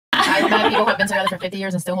I've met people who have been together for 50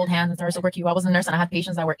 years and still hold hands and are super cute. I was a nurse and I had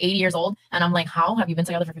patients that were 80 years old, and I'm like, how have you been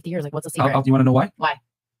together for 50 years? Like, what's the secret? You want to know why? Why?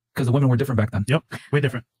 Because the women were different back then. Yep, way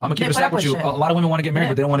different. I'm gonna keep it stacked with you. A lot of women want to get married,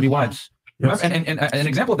 but they don't want to be wives. Yes. And an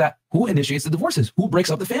example of that, who initiates the divorces? Who breaks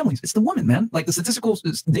up the families? It's the woman, man. Like, the statistical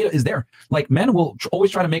data is there. Like, men will always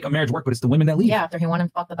try to make a marriage work, but it's the women that leave. Yeah, after he went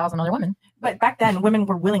and fucked 1,000 other women. But back then, women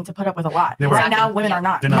were willing to put up with a lot. Right now, women are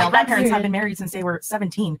not. My grandparents have been married since they were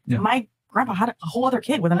 17. Yeah. My grandpa had a whole other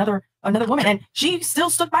kid with another woman, and she still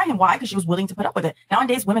stood by him. Why? Because she was willing to put up with it.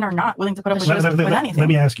 Nowadays, women are not willing to put up with anything. Let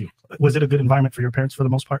me ask you, was it a good environment for your parents for the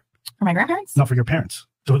most part? For my grandparents? No, for your parents.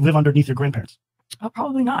 To live underneath your grandparents? Oh,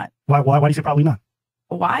 probably not. Why do you say probably not?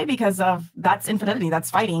 Why? Because of that's infidelity,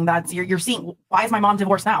 that's fighting, that's you're seeing. Why is my mom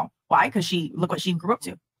divorced now? Why? Because look what she grew up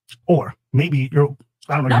to. Or maybe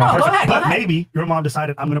I don't know, but maybe your mom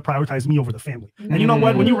decided, I'm going to prioritize me over the family. And you know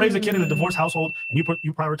what? When you raise a kid in a divorced household and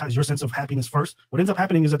you prioritize your sense of happiness first, what ends up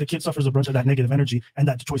happening is that the kid suffers a bunch of that negative energy and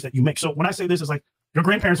that choice that you make. So when I say this, it's like your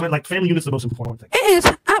grandparents went like family unit's the most important thing. It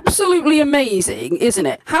is absolutely amazing, isn't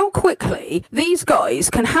it? How quickly these guys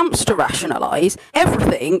can hamster rationalize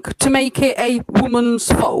everything to make it a woman's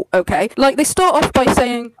fault, okay? Like, they start off by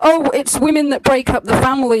saying, oh, it's women that break up the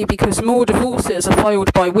family because more divorces are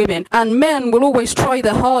filed by women, and men will always try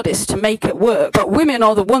their hardest to make it work, but women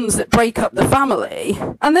are the ones that break up the family,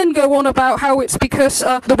 and then go on about how it's because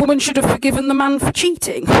the woman should have forgiven the man for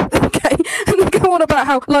cheating, okay? And they go on about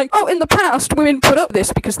how, like, oh, in the past, women put up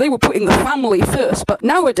this because they were putting the family first, but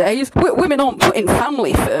nowadays, women aren't putting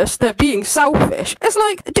family first, they're being selfish. It's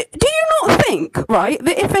like, do you not think, right,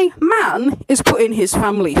 that if a man is putting his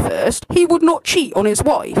family first, he would not cheat on his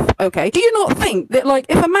wife, okay? Do you not think that, like,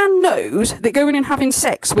 if a man knows that going and having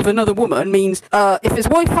sex with another woman means, if his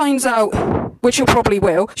wife finds out, which she probably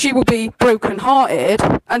will, she will be broken-hearted,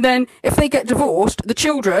 and then if they get divorced, the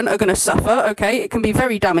children are going to suffer, okay? It can be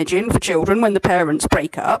very damaging for children when the parents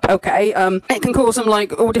break up, okay? It can cause them,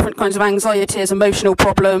 like, all different kinds of anxieties, emotional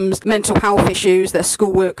problems, mental health issues, their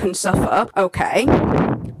schoolwork can suffer, okay?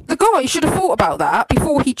 The guy should have thought about that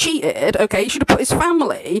before he cheated, okay? He should have put his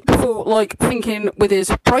family before, like, thinking with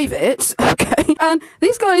his privates, okay? And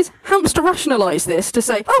these guys hamster rationalise this to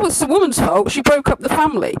say, oh, it's the woman's fault, she broke up the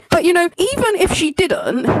family. But, you know, even if she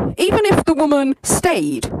didn't, even if the woman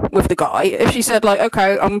stayed with the guy, if she said, like,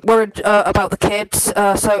 okay, I'm worried about the kids,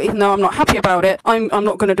 so even though I'm not happy about it, I'm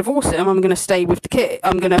not going to divorce him, I'm going to stay with the kid,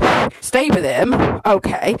 I'm going to stay with him,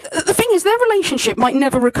 okay? The thing is, their relationship might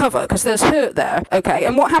never recover because there's hurt there, okay?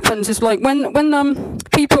 And what happens is, like, when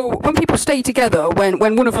people stay together, when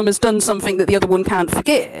one of them has done something that the other one can't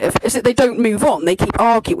forgive, is that they don't move on, they keep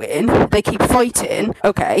arguing, they keep fighting,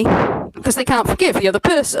 okay? Because they can't forgive the other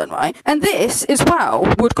person, right? And this, as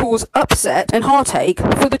well, would cause upset and heartache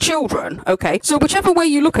for the children, okay? So whichever way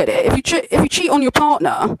you look at it, if you cheat on your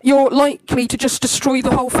partner, you're likely to just destroy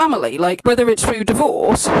the whole family, like, whether it's through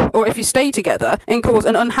divorce, or if you stay together and cause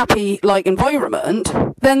an unhappy, like, environment,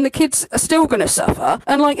 then the kids are still going to suffer.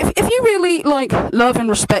 And, like, if you really, like, love and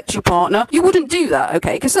respect your partner, you wouldn't do that,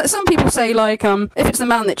 okay? Because some people say, like, if it's the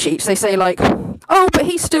man that cheats, they say, like, oh, but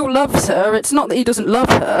he still loves her, it's not that he doesn't love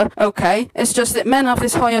her, okay? It's just that men have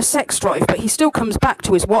this higher sex drive, but he still comes back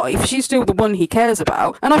to his wife, she's still the one he cares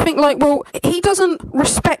about. And I think, like, well, he doesn't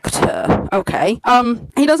respect her, okay?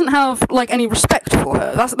 He doesn't have, like, any respect for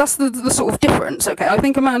her. That's the sort of difference, okay? I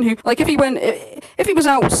think a man who, like, if he was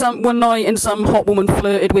out one night and some hot woman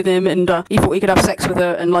flirted with him and he thought he could have sex with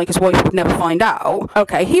her and, like, his wife would never find out,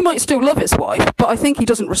 okay, he might still love his wife, but I think he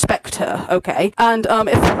doesn't respect her, okay? And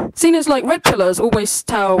seen as, like, red pillars always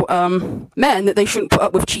tell men that they shouldn't put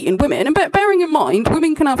up with cheating women, and bearing in mind,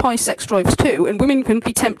 women can have high sex drives too, and women can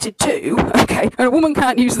be tempted too, okay? And a woman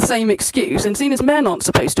can't use the same excuse, and seen as men aren't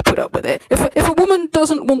supposed to put up with it, if a woman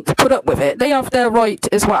doesn't want to put up with it, they have their right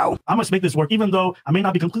as well. I must make this work, even though I may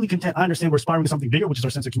not be completely content. I understand we're aspiring to something bigger, which is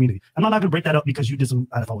our sense of community. I'm not going to break that up because you did some,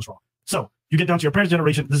 I thought was wrong. So you get down to your parents'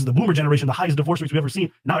 generation. This is the boomer generation, the highest divorce rates we've ever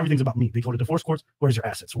seen. Now everything's about me. They go to divorce courts. Where's your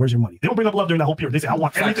assets? Where's your money? They don't bring up love during that whole period. They say, I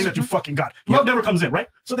want everything that you fucking got. Love never comes in, right?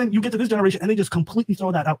 So then you get to this generation and they just completely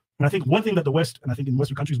throw that out. And I think one thing that the West, and I think in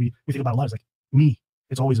Western countries, we think about a lot is like me.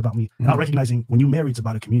 It's always about me. Not recognizing when you marry, it's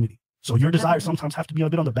about a community. So your desires sometimes have to be a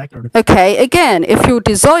bit on the back burner. Okay, again, if your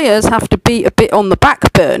desires have to be a bit on the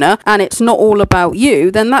back burner and it's not all about you,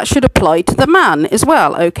 then that should apply to the man as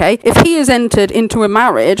well, okay? If he has entered into a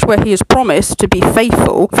marriage where he has promised to be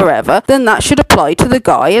faithful forever, then that should apply to the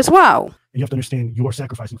guy as well. And you have to understand you are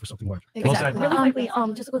sacrificing for something larger. Exactly. Really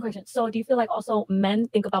quickly, just a quick question. So do you feel like also men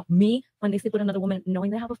think about me when they sleep with another woman knowing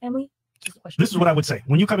they have a family? This is what I would say.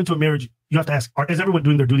 When you come into a marriage, you have to ask, is everyone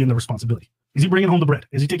doing their duty and their responsibility? Is he bringing home the bread?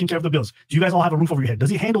 Is he taking care of the bills? Do you guys all have a roof over your head? Does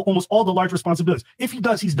he handle almost all the large responsibilities? If he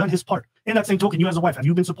does, he's done his part. In that same token, you as a wife, have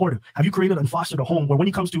you been supportive? Have you created and fostered a home where when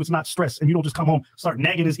he comes to, it's not stress and you don't just come home, start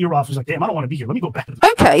nagging his ear off. He's like, damn, I don't want to be here. Let me go back.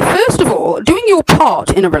 Okay, first of all, doing your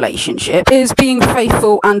part in a relationship is being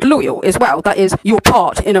faithful and loyal as well. That is your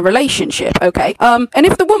part in a relationship, okay? And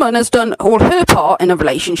if the woman has done all her part in a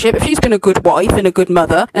relationship, if she's been a good wife and a good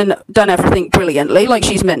mother and done everything brilliantly like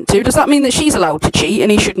she's meant to, does that mean that she's allowed to cheat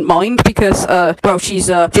and he shouldn't mind because, well, she's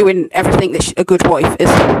doing everything that a good wife is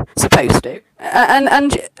supposed to?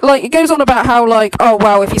 And like, it goes on about how, like, oh,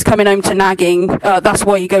 well, if he's coming home to nagging, that's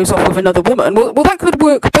why he goes off with another woman. Well, that could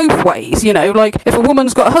work both ways, you know? Like, if a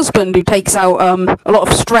woman's got a husband who takes out a lot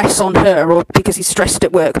of stress on her or because he's stressed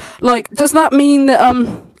at work, like, does that mean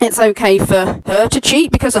that it's okay for her to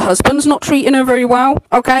cheat because her husband's not treating her very well?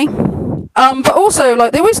 Okay? But also,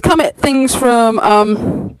 like, they always come at things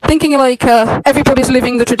from thinking like everybody's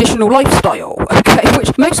living the traditional lifestyle, okay,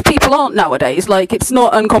 which most people aren't nowadays. Like, it's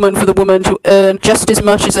not uncommon for the woman to earn just as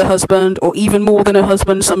much as her husband or even more than her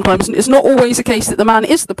husband sometimes. It's not always the case that the man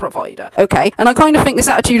is the provider, okay? And I kind of think this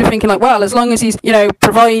attitude of thinking like, well, as long as he's, you know,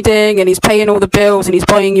 providing and he's paying all the bills and he's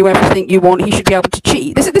buying you everything you want, he should be able to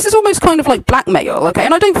cheat. This is almost kind of like blackmail, okay?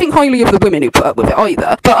 And I don't think highly of the women who put up with it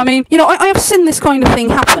either. But I mean, you know, I have seen this kind of thing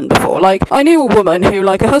happen before. Like, I knew a woman who,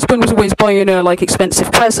 like, her husband was always buying her, like,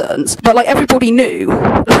 expensive presents, but, like, everybody knew,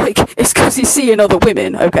 like, it's because he's seeing other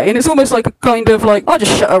women, okay? And it's almost like a kind of, like, I'll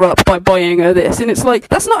just shut her up by buying her this. And it's like,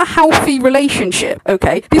 that's not a healthy relationship,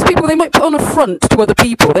 okay? These people, they might put on a front to other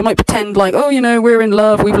people. They might pretend like, oh, you know, we're in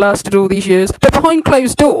love, we've lasted all these years. But behind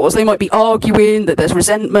closed doors, they might be arguing that there's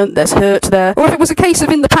resentment, there's hurt there. Or if it was a case of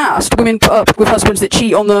in the past, women put up with husbands that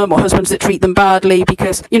cheat on them or husbands that treat them badly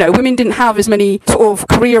because, you know, women didn't have as many sort of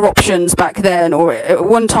career options back then, or at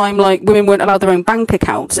one time, like, women weren't allowed their own bank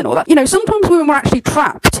accounts and all that. You know, sometimes women were actually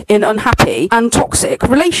trapped in unhappy and toxic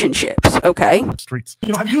relationships, okay? Streets.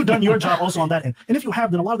 You know, have you done your job also on that end? And if you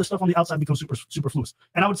have, then a lot of the stuff on the outside becomes superfluous.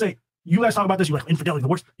 And I would say, you guys talk about this, you're like, infidelity, the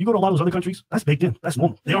worst. You go to a lot of those other countries, that's baked in. That's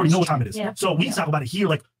normal. They already know what time it is. Yeah. So we talk about it here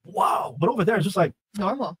like, wow. But over there, it's just like,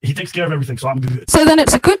 normal. He takes care of everything, so I'm good. So then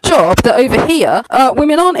it's a good job that over here,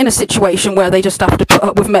 women aren't in a situation where they just have to put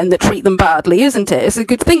up with men that treat them badly, isn't it? It's a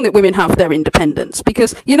good thing that women have their independence.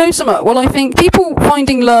 Because, you know, well, I think people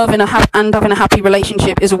finding love and having a happy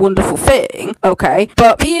relationship is a wonderful thing, okay?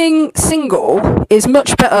 But being single is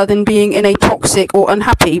much better than being in a toxic or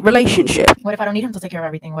unhappy relationship. What if I don't need him to take care of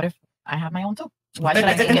everything? What if I have my own too? Why should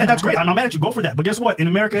and that's great. I'm not mad at you. Go for that. But guess what? In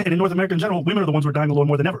America and in North America in general, women are the ones who are dying alone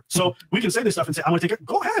more than ever. So we can say this stuff and say, I'm going to take it.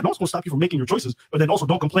 Go ahead. No one's going to stop you from making your choices. But then also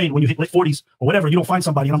don't complain when you hit late 40s or whatever. You don't find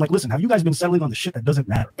somebody. And I'm like, listen, have you guys been settling on the shit that doesn't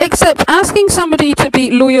matter? Except asking somebody to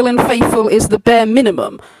be loyal and faithful is the bare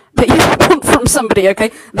minimum that you want from somebody,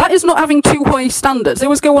 okay? That is not having too high standards. They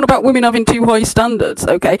always go on about women having too high standards,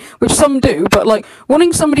 okay? Which some do, but, like,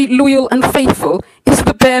 wanting somebody loyal and faithful is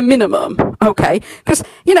the bare minimum, okay? Because,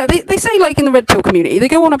 you know, they say, like, in the red pill community, they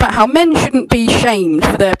go on about how men shouldn't be shamed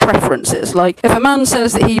for their preferences. Like, if a man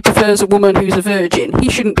says that he prefers a woman who's a virgin, he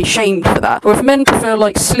shouldn't be shamed for that. Or if men prefer,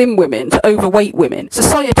 like, slim women to overweight women,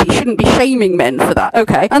 society shouldn't be shaming men for that,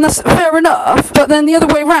 okay? And that's fair enough, but then the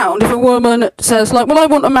other way around, if a woman says, like, well, I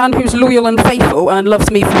want a man who's loyal and faithful and loves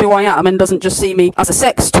me for who I am and doesn't just see me as a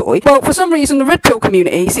sex toy, well, for some reason, the red pill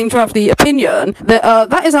community seem to have the opinion that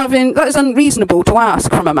that is unreasonable to ask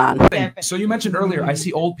from a man. So you mentioned earlier, I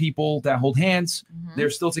see old people that hold hands. They're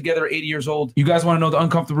still together, 80 years old. You guys want to know the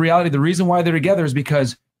uncomfortable reality? The reason why they're together is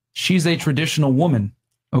because she's a traditional woman,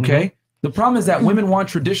 okay? The problem is that women want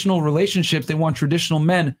traditional relationships. They want traditional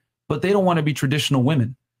men, but they don't want to be traditional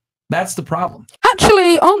women. That's the problem.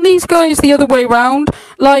 Actually, aren't these guys the other way round?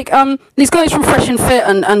 Like, these guys from Fresh&Fit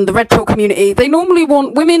and the red pill community, they normally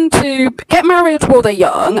want women to get married while they're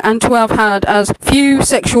young and to have had as few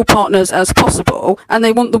sexual partners as possible. And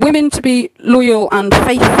they want the women to be loyal and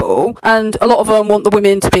faithful. And a lot of them want the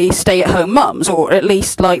women to be stay-at-home mums, or at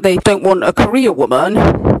least, like, they don't want a career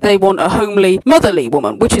woman. They want a homely, motherly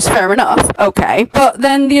woman, which is fair enough, okay? But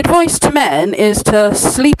then the advice to men is to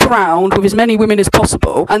sleep around with as many women as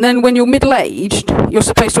possible, and then when you're middle-aged, you're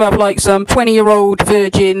supposed to have, like, some 20-year-old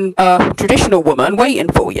virgin traditional woman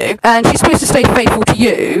waiting for you, and she's supposed to stay faithful to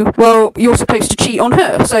you. Well, you're supposed to cheat on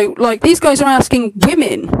her. So, like, these guys are asking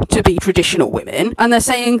women to be traditional women, and they're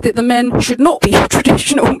saying that the men should not be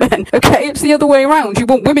traditional men, okay? It's the other way around. You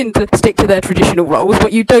want women to stick to their traditional roles,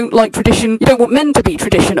 but you don't like tradition. You don't want men to be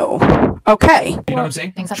traditional, okay? You know what I'm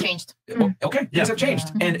saying? Things have changed. Okay, things have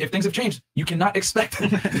changed. And if things have changed, you cannot expect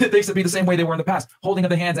things to be the same way they were in the past. Holding of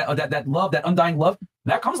the hands, that love, that undying love,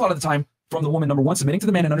 that comes a lot of the time from the woman, number one, submitting to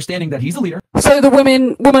the man and understanding that he's the leader. So the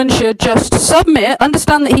woman should just submit,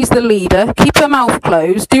 understand that he's the leader, keep her mouth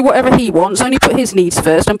closed, do whatever he wants, only put his needs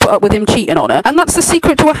first, and put up with him cheating on her. And that's the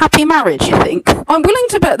secret to a happy marriage, you think? I'm willing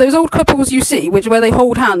to bet those old couples you see, where they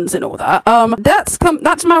hold hands and all that,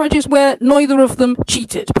 that's marriages where neither of them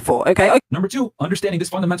cheated before, okay? Number two, understanding this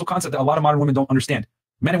fundamental concept that a lot of modern women don't understand.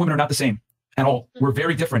 Men and women are not the same at all. We're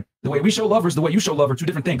very different. The way we show love versus the way you show love are two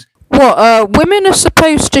different things. What, women are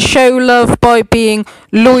supposed to show love by being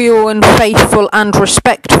loyal and faithful and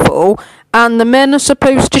respectful, and the men are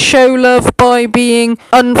supposed to show love by being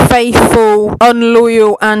unfaithful,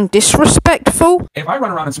 unloyal, and disrespectful? If I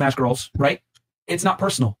run around and smash girls, right, it's not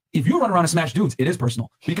personal. If you run around and smash dudes, it is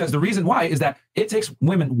personal. Because the reason why is that it takes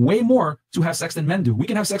women way more to have sex than men do. We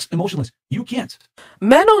can have sex emotionless. You can't.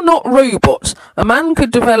 Men are not robots. A man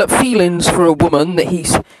could develop feelings for a woman that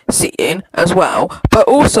he's seeing as well. But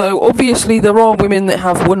also, obviously, there are women that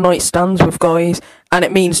have one-night stands with guys and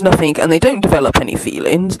it means nothing and they don't develop any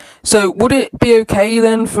feelings. So would it be okay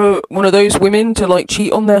then for one of those women to like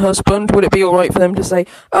cheat on their husband? Would it be alright for them to say,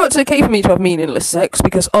 oh, it's okay for me to have meaningless sex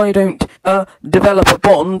because I don't develop a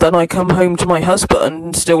bond and I come home to my husband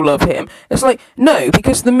and still love him? It's like, no,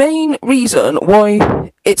 because the main reason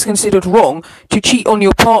why it's considered wrong to cheat on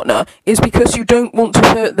your partner is because you don't want to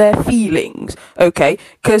hurt their feelings, okay?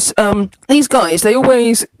 Because these guys, they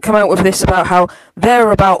always come out with this about how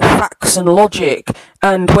they're about facts and logic,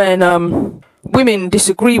 and when women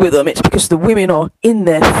disagree with them, it's because the women are in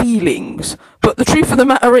their feelings. But the truth of the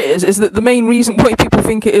matter is that the main reason why people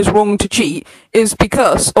think it is wrong to cheat is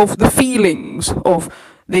because of the feelings of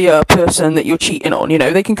the person that you're cheating on. You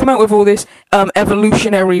know, they can come out with all this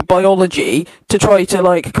evolutionary biology to try to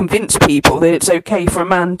like convince people that it's okay for a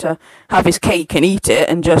man to have his cake and eat it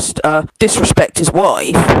and just disrespect his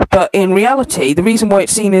wife. But in reality, the reason why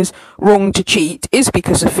it's seen as wrong to cheat is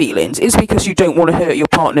because of feelings, is because you don't want to hurt your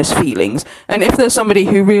partner's feelings. And if there's somebody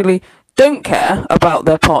who really don't care about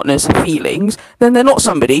their partner's feelings, then they're not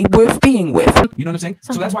somebody worth being with. You know what I'm saying?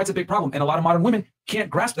 So that's why it's a big problem. And a lot of modern women can't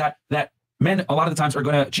grasp that men a lot of the times are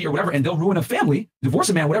going to cheat or whatever, and they'll ruin a family, divorce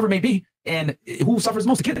a man, whatever it may be, and who suffers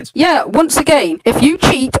most? The kids. Yeah, once again, if you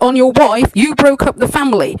cheat on your wife, you broke up the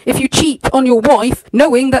family. If you cheat on your wife,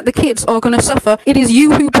 knowing that the kids are going to suffer, it is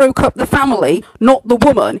you who broke up the family, not the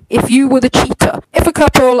woman, if you were the cheater. If a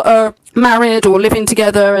couple are married or living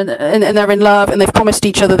together and they're in love and they've promised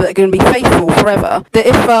each other that they're going to be faithful forever, that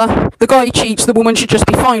if the guy cheats, the woman should just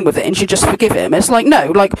be fine with it and should just forgive him. It's like,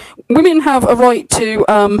 no, like, women have a right to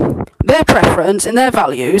their preference and their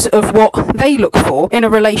values of what they look for in a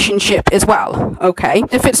relationship as well, okay?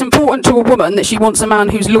 If it's important to a woman that she wants a man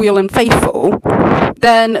who's loyal and faithful,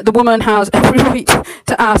 then the woman has every right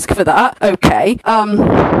to ask for that, okay?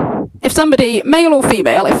 If somebody, male or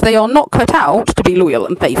female, if they are not cut out to be loyal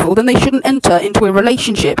and faithful, then they shouldn't enter into a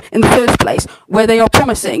relationship in the first place where they are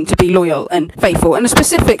promising to be loyal and faithful. And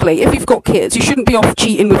specifically, if you've got kids, you shouldn't be off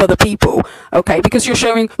cheating with other people, okay? Because you're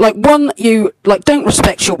showing, like, one, you, like, don't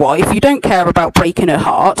respect your wife, you don't care about breaking her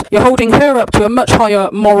heart, you're holding her up to a much higher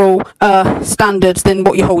moral standards than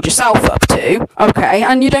what you hold yourself up to, okay?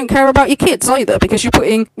 And you don't care about your kids either, because you're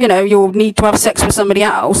putting, you know, your need to have sex with somebody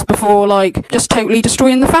else before, like, just totally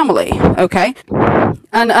destroying the family, okay?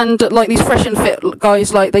 And like, these Fresh and Fit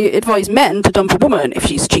guys, like, they advise men to dump a woman if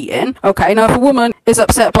she's cheating, okay? Now, if a woman is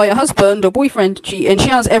upset by her husband or boyfriend cheating, she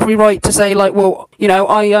has every right to say, like, well, you know,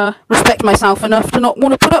 I respect myself enough to not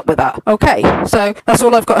want to put up with that, okay? So that's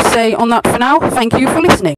all I've got to say on that for now. Thank you for listening.